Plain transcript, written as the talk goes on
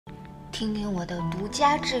听听我的独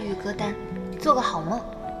家治愈歌单，做个好梦，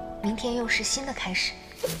明天又是新的开始。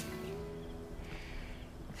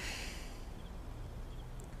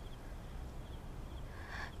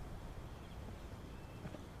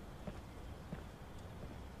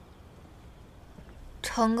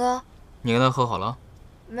成哥，你跟他和好了？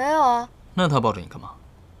没有啊。那他抱着你干嘛？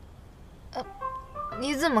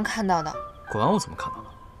你怎么看到的？管我怎么看到的？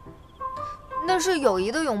那是友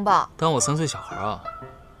谊的拥抱。当我3岁小孩啊？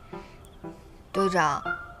队长，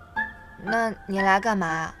那你来干嘛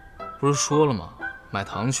呀？不是说了吗？买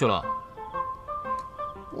糖去了。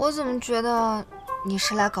我怎么觉得你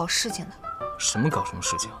是来搞事情的？什么搞什么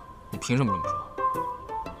事情？你凭什么这么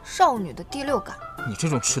说？少女的第六感。你这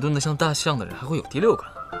种迟钝的像大象的人还会有第六感？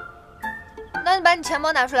那你把你钱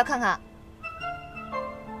包拿出来看看。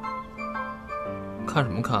看什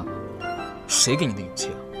么看？谁给你的勇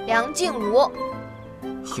气啊？梁静茹。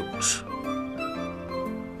幼稚。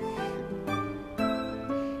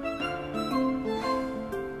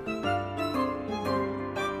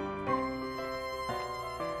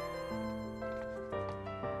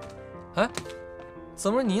哎，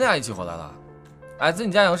怎么是你俩一起回来的？矮子，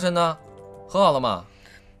你家杨神呢？和好了吗？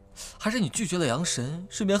还是你拒绝了杨神，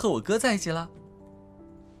顺便和我哥在一起了？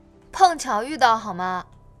碰巧遇到好吗？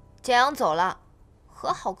简阳走了，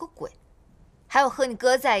和好个鬼！还有和你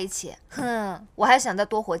哥在一起，哼，我还想再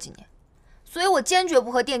多活几年，所以我坚决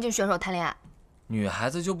不和电竞选手谈恋爱。女孩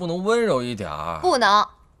子就不能温柔一点儿？不能。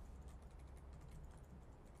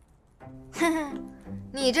哼哼，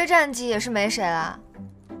你这战绩也是没谁了。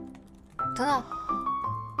等等，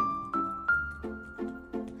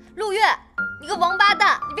陆月，你个王八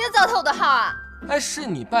蛋，你别糟蹋我的号啊！哎，是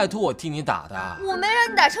你拜托我替你打的，我没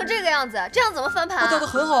让你打成这个样子，这样怎么翻盘啊？我打得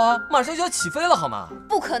很好啊，马上就要起飞了，好吗？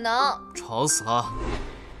不可能！吵死了！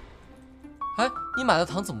哎，你买的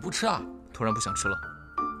糖怎么不吃啊？突然不想吃了。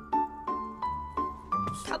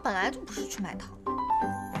他本来就不是去买糖，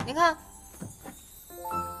你看，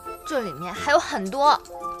这里面还有很多，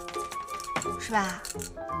是吧？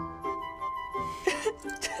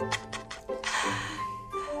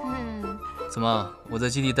怎么？我在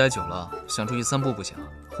基地待久了，想出去散步不行？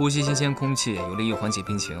呼吸新鲜空气，有利于缓解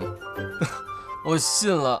病情。我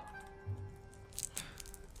信了。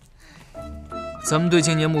咱们队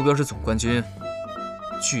今年目标是总冠军，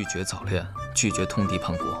拒绝早恋，拒绝通敌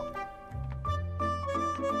叛国。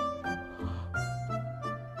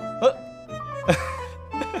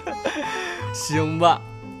行吧。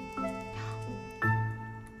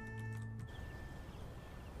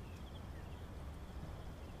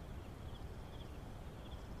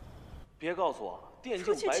别告诉我，电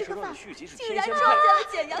竞白蛇传的续集是竟然天仙撞见了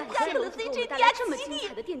派。简阳加入了 CJDX 基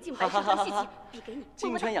地。的电竞白蛇传续集，比给你。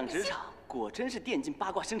金川养殖场果真是电竞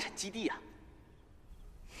八卦生产基地啊！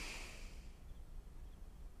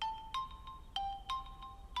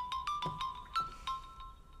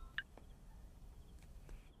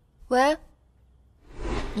喂，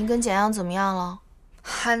你跟简阳怎么样了？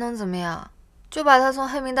还能怎么样？就把他从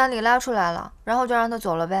黑名单里拉出来了，然后就让他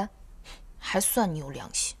走了呗。还算你有良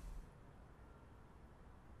心。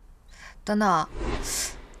等等，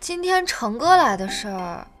今天成哥来的事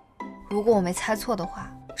儿，如果我没猜错的话，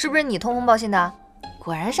是不是你通风报信的？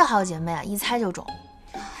果然是好姐妹啊，一猜就中。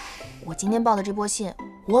我今天报的这波信，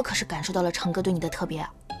我可是感受到了成哥对你的特别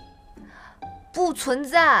啊。不存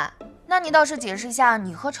在。那你倒是解释一下，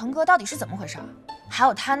你和成哥到底是怎么回事？还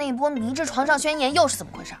有他那一波迷之床上宣言又是怎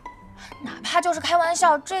么回事？哪怕就是开玩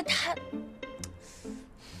笑，这太……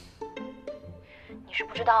你是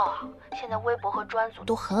不知道啊，现在微博和专组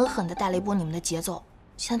都狠狠地带了一波你们的节奏，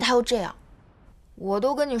现在他又这样。我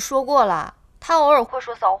都跟你说过了，他偶尔会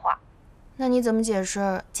说骚话。那你怎么解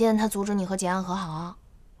释今天他阻止你和简安和好啊？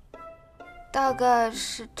大概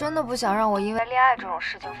是真的不想让我因为恋爱这种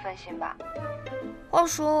事情分心吧。话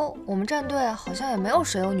说我们战队好像也没有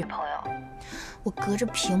谁有女朋友。我隔着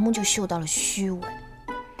屏幕就嗅到了虚伪。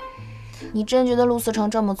你真觉得陆思成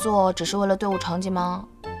这么做只是为了队伍成绩吗？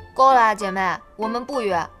够了，姐妹，我们不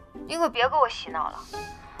约，你可别给我洗脑了。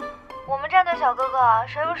我们战队小哥哥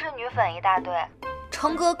谁不是女粉一大堆？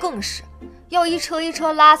成哥更是，要一车一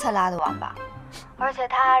车拉才拉得完吧。而且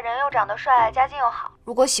他人又长得帅，家境又好，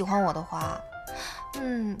如果喜欢我的话，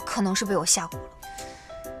可能是被我下蛊了。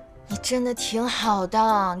你真的挺好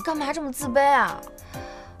的，你干嘛这么自卑啊？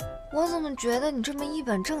我怎么觉得你这么一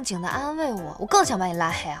本正经的安慰我，我更想把你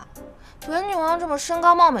拉黑啊？本女王这么身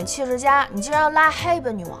高貌美气质佳，你竟然要拉黑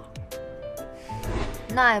本女王？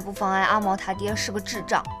那也不妨碍阿毛他爹是个智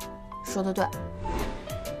障。说得对，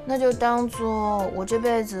那就当做我这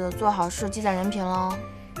辈子做好事积攒人品了。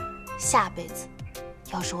下辈子，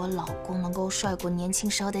要是我老公能够帅过年轻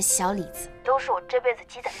时候的小李子，都是我这辈子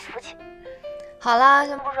积攒的福气。好啦，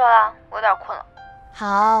先不说了，我有点困了。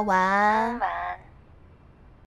好，晚安。晚安。